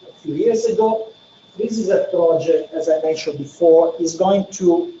a few years ago. This is a project, as I mentioned before, is going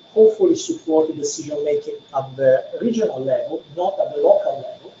to hopefully support the decision making at the regional level, not at the local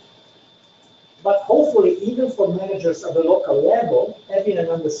level. But hopefully, even for managers at the local level, having an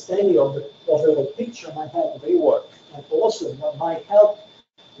understanding of the overall picture might help their work, and also might help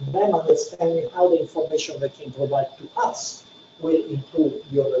them understanding how the information they can provide to us will improve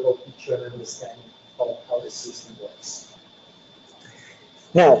the overall picture and understanding of how the system works.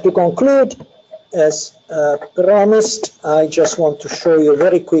 Now, to conclude, as promised, I just want to show you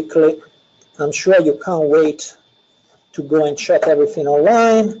very quickly. I'm sure you can't wait to go and check everything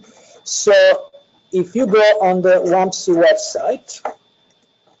online. So if you go on the WAMSI website,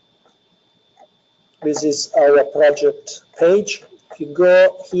 this is our project page. If you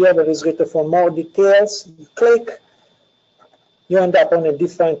go here, there is written for more details. You click, you end up on a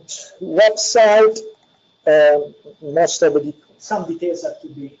different website. Most of the some details have to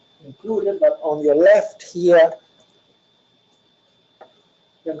be included, but on your left here,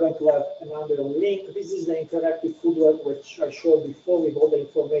 you're going to have another link. This is the interactive foodweb, which I showed before, with all the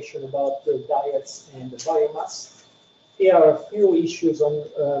information about the diets and the biomass. Here are a few issues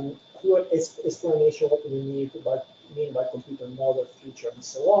on explanation what we mean by computer model, feature, and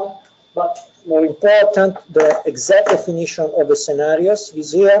so on. But more important, the exact definition of the scenarios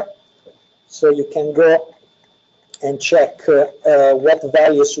is here. So you can go and check what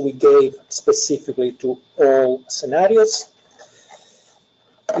values we gave specifically to all scenarios.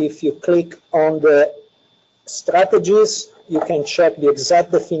 If you click on the strategies, you can check the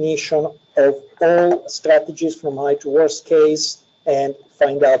exact definition of all strategies from high to worst case and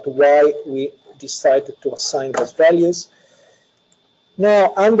find out why we decided to assign those values.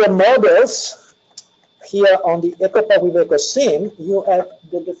 Now, under models, here on the Ecopath with Ecosim, you have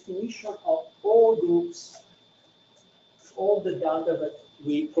the definition of all groups, all the data that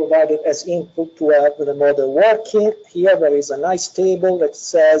we provided as input to have the model working. Here there is a nice table that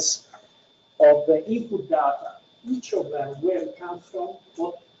says of the input data, each of them, where it comes from,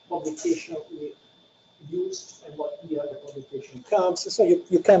 what publication we used, and what year the publication comes. So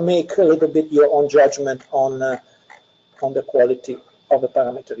you can make a little bit your own judgment on the quality of the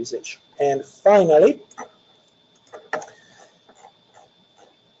parameterization. And finally,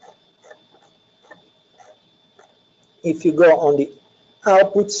 if you go on the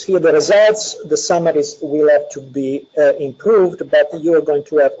outputs, here the results, the summaries will have to be improved, but you're going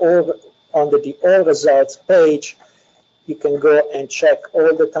to have all under the all results page. You can go and check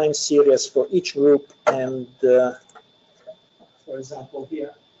all the time series for each group, and for example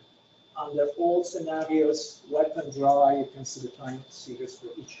here under all scenarios, wet and dry, you can see the time series for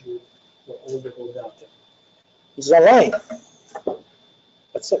each group for all the whole data. It's online.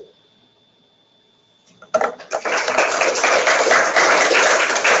 That's it.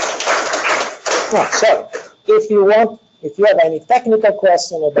 Oh, sorry. If you have any technical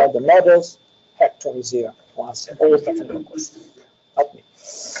question about the models, Hector is here to answer all technical questions. Help me.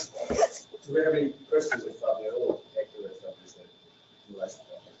 Do we have any questions with Fabio or Hector with Fabio?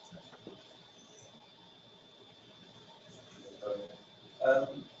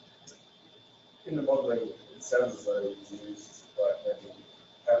 In the modeling, it sounds as though you used quite heavy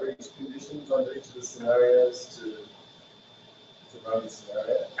average conditions assumptions under each of the scenarios to run the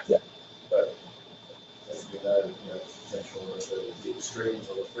scenario. Yeah. But as we know, potential of the extremes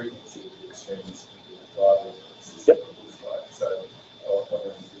or the frequency of the extremes can be driving the system looks like. So I was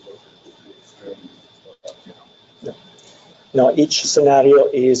wondering if you looked at the extremes. No, each scenario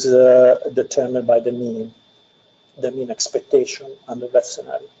is determined by the mean expectation under that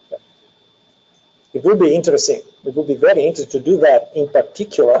scenario. Yeah. It would be interesting. It would be very interesting to do that, in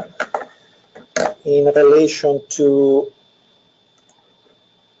particular, in relation to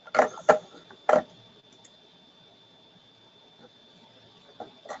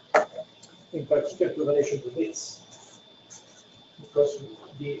relation to this, because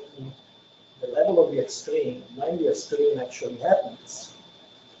the level of the extreme, when the extreme actually happens,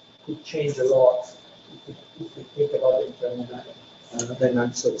 could change a lot if we think about it in terms of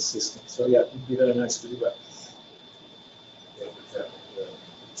dynamics of the system. So yeah, it would be very nice to do that. Yeah, for example,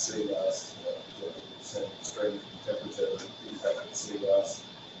 the sea glass, extreme temperature impact of the sea glass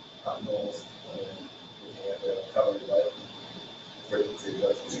up north, and looking at the recovery rate, frequency of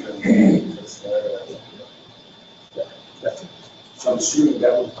those extreme scenarios. So I'm assuming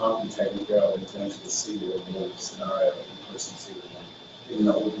that would compensate and go in terms of the CSIRO and ALCES scenario in person CSIRO, even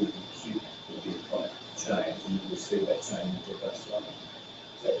though it would be acute, would be a chronic change, and you will see that change in the best one.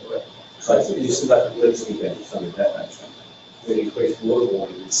 Is that correct? So I think you still have to least event or something of that nature. With increased water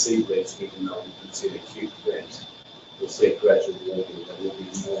warning and sea bleach, even though you can see an acute event, you'll see a gradual warming, there will be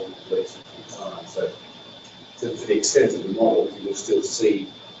more bleach in time. So to the extent of the model, you will still see,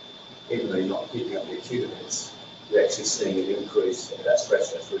 even though you're not picking up the acute events, you're actually seeing an increase at that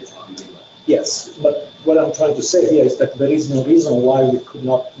stretch that 3 times anyway. Yes, but what I'm trying to say here is that there is no reason why we could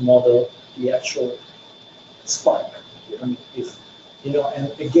not model the actual spike. I mean, if,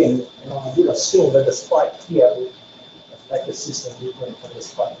 and again, I would assume that the spike here would affect the system different from the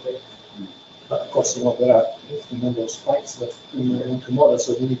spike rate. But of course, there are a number of spikes that we want to model,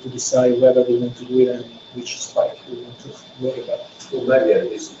 so we need to decide whether we want to do it and which spike we want to worry about. Well, maybe at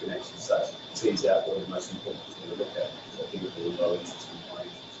least you can actually start to tease out what the most important thing to look at. I think it will be low interest and high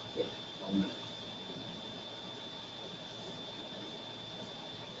interest.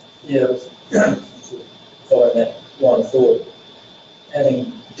 Yeah, following that line of thought,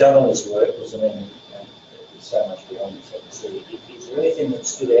 having done all this work, because there's so much beyond this, obviously, is there anything that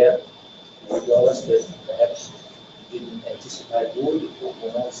stood out for you guys that perhaps you didn't anticipate would, or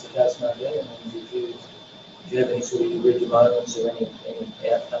not the case may be? I mean, did you have any sort of eureka moments or any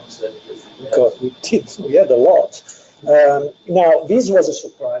outcomes that God, we had a lot. Now, this was a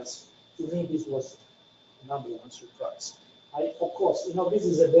surprise. To me, this was number one surprise. Of course, this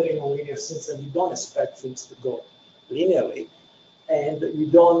is a very nonlinear system. You don't expect things to go linearly, and you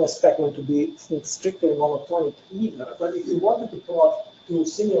don't expect them to be strictly monotonic either. But if you wanted to plot to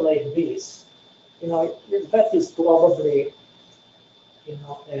simulate this, that is probably, you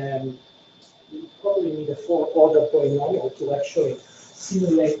probably need a 4-order polynomial to actually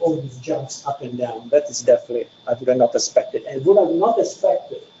simulate all these jumps up and down. That is definitely, I would have not expected. And would have not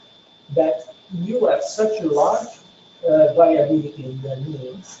expected that you have such a large variability in the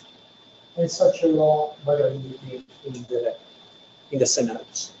means and such a low variability in the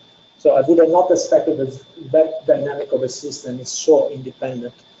scenarios. So I would have not expected that dynamic of a system is so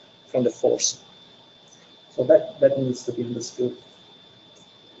independent from the force. So that needs to be understood.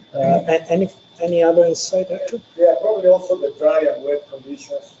 And any other insight, Hector? Yeah, probably also the dry and wet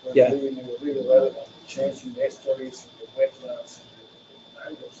conditions when living in a really relevant change in estuaries, in the wetlands, in the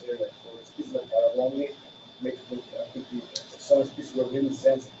mangroves area. For species like Paragongi, some species were really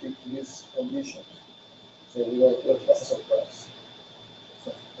sensitive to these conditions. So it was a surprise.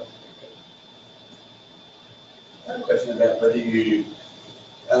 I have a question about whether you,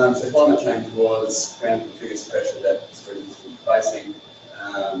 so climate change was kind of the biggest pressure that Australia has been facing.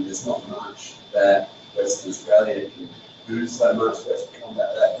 There's not much that Western Australia can do so much to actually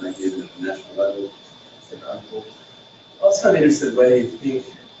combat that, maybe even at the national level. I was kind of interested whether you think,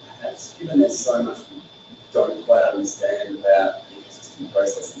 perhaps, given there's so much we don't quite understand about the existing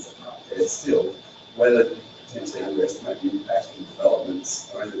processes up there still, whether potentially underestimate the impact of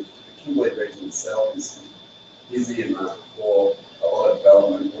developments. I mean, the Kimberley region itself is earmarked for a lot of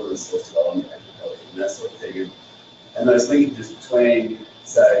development, water resource development, agriculture, and that sort of thing. And those linkages between,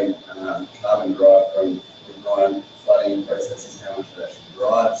 say, carbon derived from brine flooding processes, how much it actually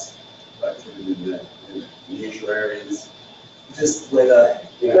drives activity in the neutral areas, just whether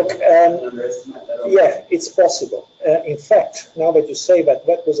underestimate that. Yeah, it's possible. In fact, now that you say that,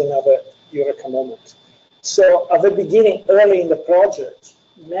 that was another eureka moment. So at the beginning, early in the project,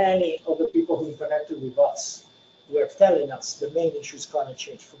 many of the people who interacted with us, were telling us the main issue is climate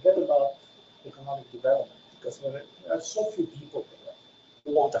change. Forget about economic development, because there are so few people there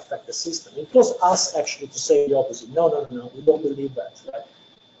who won't affect the system. It was us actually to say the opposite. No, no, no, we don't believe that. Right?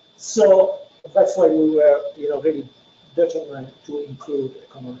 So that's why we were, really determined to include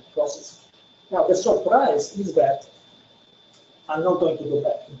economic processes. Now, the surprise is that I'm not going to go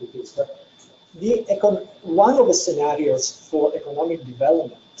back into this, but one of the scenarios for economic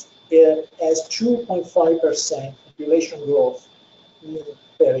development has 2.5% population growth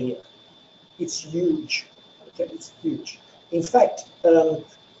per year. It's huge. Okay, it's huge. In fact,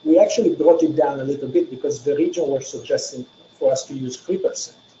 we actually brought it down a little bit because the region were suggesting for us to use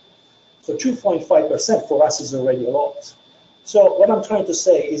 3%. So 2.5% for us is already a lot. So what I'm trying to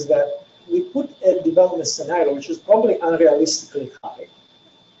say is that we put a development scenario which is probably unrealistically high,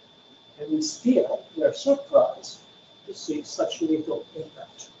 and we're surprised to see such little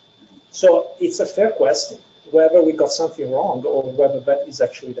impact. So it's a fair question whether we got something wrong or whether that is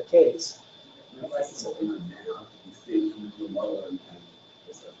actually the case. I mean,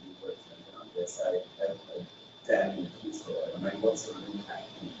 what sort of impact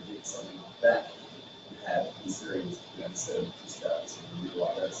can you predict something like that would have, considering certain discharges and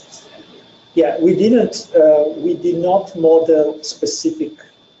like those? Yeah, we did not model specific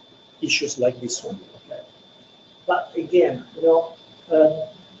issues like this one. Okay. But again,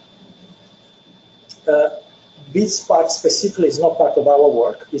 this part specifically is not part of our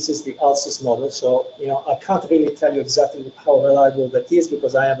work. This is the ALCES model, so I can't really tell you exactly how reliable that is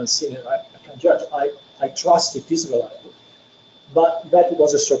because I haven't seen it. I can't judge. I trust it is reliable, but that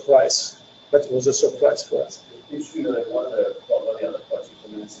was a surprise. That was a surprise for us. Interesting that one of the other projects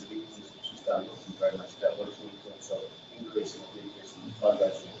implements which is done very much about what is influence of increasing or decreasing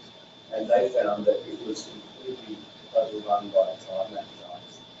migration, and they found that it was completely overrun by climate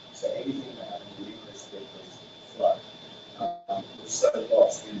zones. So anything that happened with increased flood was so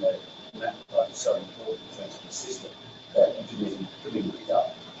lost in the map is so important in terms of the system that you didn't pick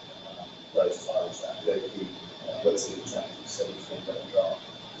up those flows. Let's see example 74 drive.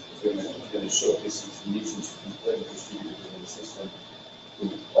 Within a short distance, the nutrients are completely distributed within the system. The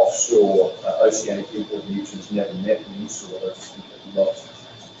offshore oceanic import nutrients never met the inshore, they're just completely lost.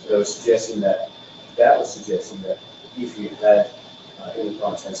 So they were suggesting that if you had in the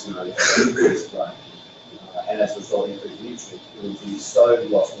climate change scenario, increased rain, and as a result, increased nutrients, it would be so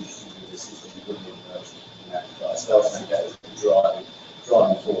lost and distributed in the system, you wouldn't even notice in that price. So I was saying that was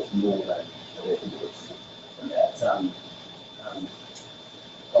driving forth more than their inputs.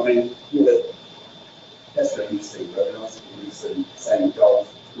 I mean, that's very interesting, right? And also, say in golf,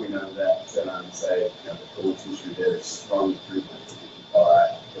 we know that, say, the core tissue there is strong improvement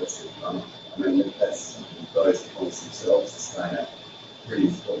by virtue of running. I mean, that's those points themselves sustain a pretty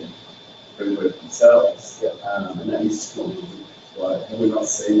important improvement themselves. Yeah. And that is strong. Like, have we not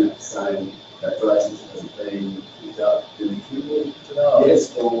seen that same relationship as being picked up in Kimberley?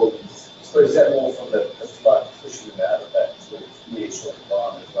 Yes, or so is that more from the flood pushing them out of that sort of near-shore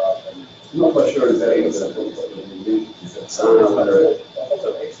environment rather than? I'm not quite sure exactly what that looks like.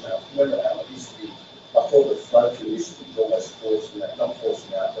 It used to be, I thought the flood conditions was almost forcing that, not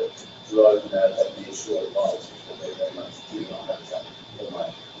forcing out, but drove them out of that near-shore environment, which they very much do not have that.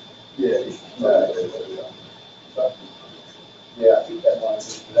 Yeah, I think that might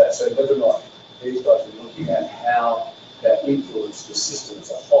be that. So whether or not these guys are looking at how that influenced the system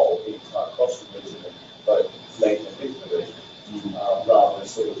as a whole, the entire cost of the region, both length and width of the region, rather than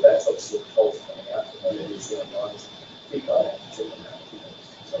sort of that sort of pulse coming out from the initial lines. I think I have to check on that.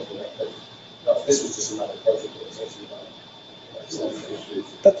 Something like that. No, this was just another project that was actually done.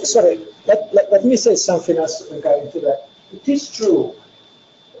 But sorry, let me say something else regarding to that. It is true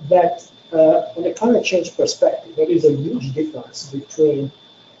that on a climate change perspective, there is a huge difference between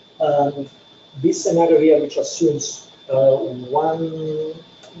this scenario here, which assumes 1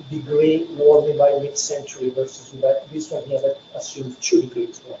 degree warming by mid-century versus this one here that assumes 2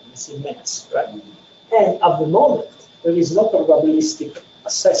 degrees warming. It's immense, right? And at the moment, there is no probabilistic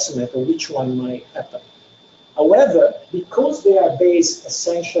assessment of which one might happen. However, because they are based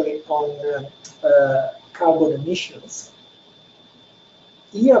essentially on carbon emissions,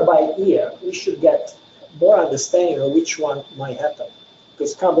 year by year, we should get more understanding of which one might happen.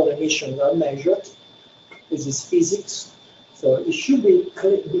 Because carbon emissions are measured, this is physics, so it should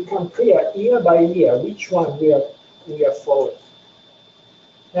become clear year by year which one we are following.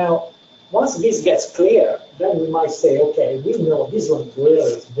 Now, once this gets clear, then we might say, okay, we know this one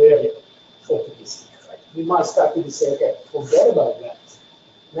really is very photovoltaic. Right? We might start to say, okay, forget about that.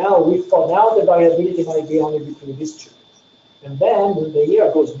 Now now the variability might be only between these two. And then when the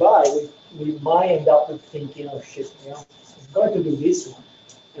year goes by, we we might end up with thinking, oh shit, you know, I'm going to do this one.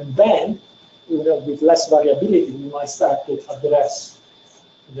 And then, you know, with less variability, we might start to address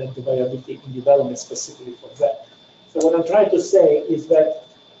the variability in development specifically for that. So what I'm trying to say is that,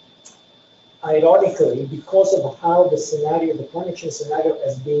 ironically, because of how the scenario, the climate change scenario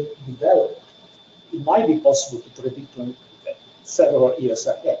has been developed, it might be possible to predict several years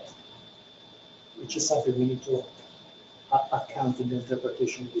ahead, which is something we need to account in the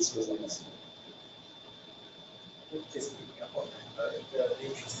interpretation of these results. Just picking up on that, the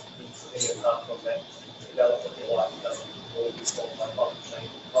interesting thing to me apart from that development of life doesn't all respond by climate change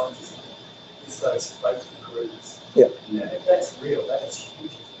and consciousness is those fatal groups. Yeah. And if that's real, that has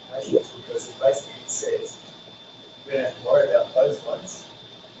huge implications because it basically says we don't have to worry about those ones.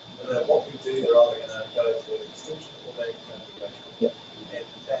 No matter what we do, they're either going to go to extinction or they're going to go to and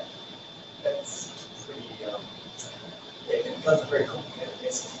that's pretty, it becomes a very complicated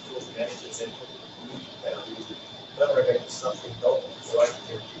message towards the managers and don't worry about something dolphins, so I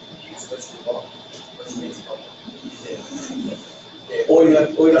can use let's move on. What's the next problem? Or you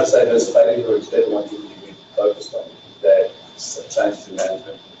don't say those failure groups, they're the ones you really focused on, that changes in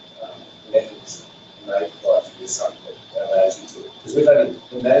management methods may apply to this something that allows you to. Because we've had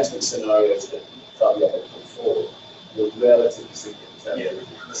the management scenarios that Fabio had put forward were relatively simple in terms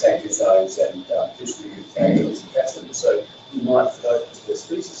of sanctuary zones and fishery factors and catchment. So you might focus the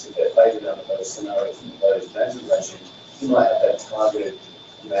species if they're favored under those scenarios and those management regimes. You might have that targeted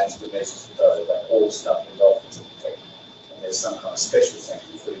management measures for those, like all stuff in dolphins to protect. And there's some kind of special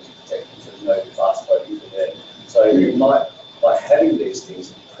sanctuary footage to protect them, so there's no fast boat either there. So you might, by having these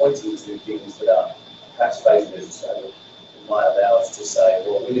things, pointing to things that are perhaps phase measures, so it might allow us to say,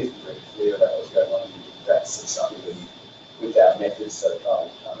 well, we need to be very clear about what's going on. That's something that with our methods so far,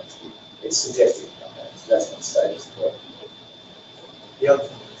 it's suggestive. Okay? So that's not status quo. The other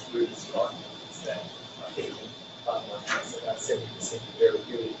thing that's really striking is that I think part one has about 70% of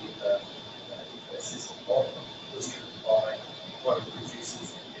variability in the ecosystem model was driven by one of the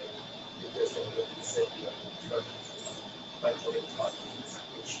producers in the first one looked at the secular matrix type things,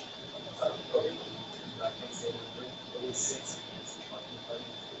 which probably makes them the least sensitive as the type of thing.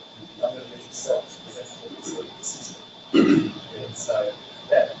 I'm going to measure cells because that's what we see in the system. And so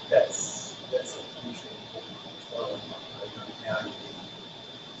that's a hugely important as well. Now you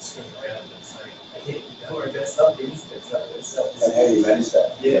swing around and say, hey, don't worry about some things, but and how do you manage that?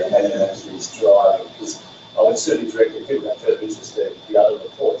 Yeah, how do you manage this driving? Because I would certainly direct the people that have interest in the other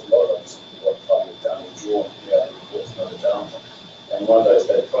reports, a lot of them, what Fabio's done and drawn the other reports not done. And one of those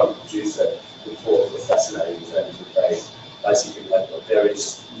that prime producer report was fascinating in terms of they basically had a very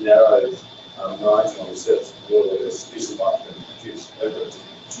narrow marginal research where there was sufficient light to produce,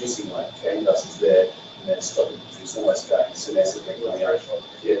 producing like canvas there, and then stopping to produce almost going senescent, going out,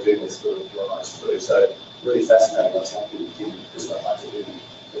 doing this sort of rise through. So really fascinating what's happening with him, because not much of it,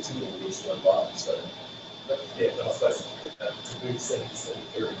 particularly in the initial environment. So, but I suppose to move 70%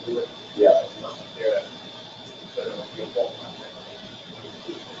 very good. Yeah.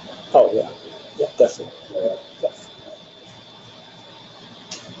 Oh, yeah. Yeah, definitely.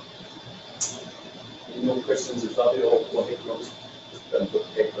 Any more questions of Fabio or economics? Don't put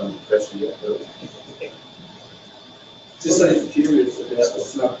economic pressure yet. Just so curious about the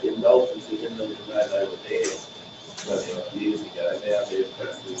snuck in dolphins, we didn't really know they were there years ago. Now they're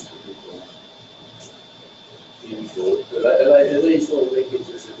practically typical import. But are these all linked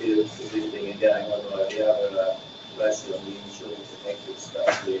just a bit of lifting and going one way or the other, mostly on the inshore connected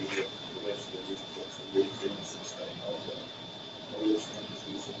stuff, the rest of the imports and regions and stuff like that?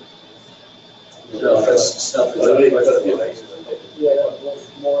 No, that's stuff. Yeah, it was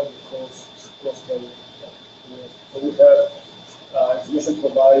more because they, so we have information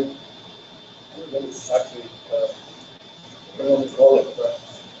provided, I don't know exactly what we call it, but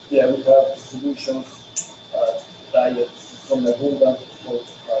yeah, we have distributions, diet from the abundant for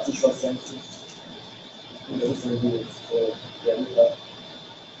visual senses in the different groups. So yeah, we have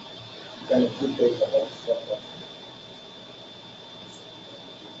kind of good data about stuff.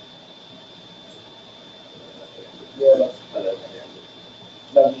 Yeah,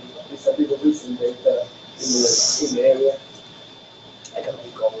 but it's a bit of recent data in the area. I can't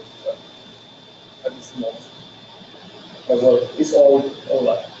recall it, but at this moment. But well, it's all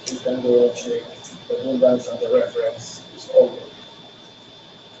like you can go and check the abundance and the reference. It's all there.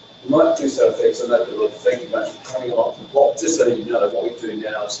 We might do so, thanks on that, but thank you much for coming along. Well, just so you know, what we're doing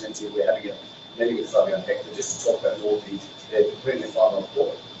now, essentially, we're having a meeting with Fabio and Hector just to talk about more they're preparing the final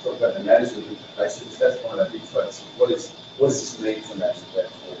report, talk about the management implications. That's one of our big focuses. What does this mean for management going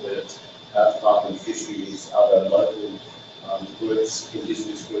forward? Whether it's Department of Fisheries, other local groups,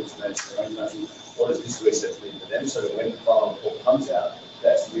 indigenous groups, manage their own money. What does this research mean for them? So that when the final report comes out,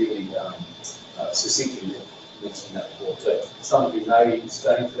 that's really succinctly mentioned in that report. So some of you may be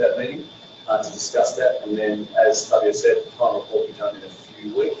staying for that meeting to discuss that, and then, as Fabio said, the final report will be done in a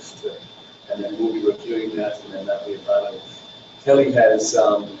few weeks, and then we'll be reviewing that, and then that'll be available. Kelly has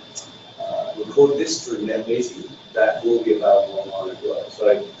recorded this through NetMeeting. That will be available online as well. So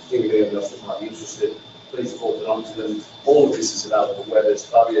if anyone else that might be interested, please forward it on to them. All of this is available, whether, as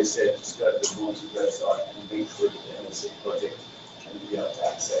Fabio said, just go to the WAMSI website and link through the MLC project, and you'll be able to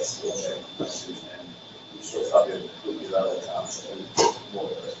access all their questions, and I'm sure Fabio will be able to answer more of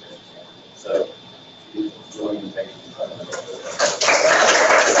those questions. So, if you join, thank you.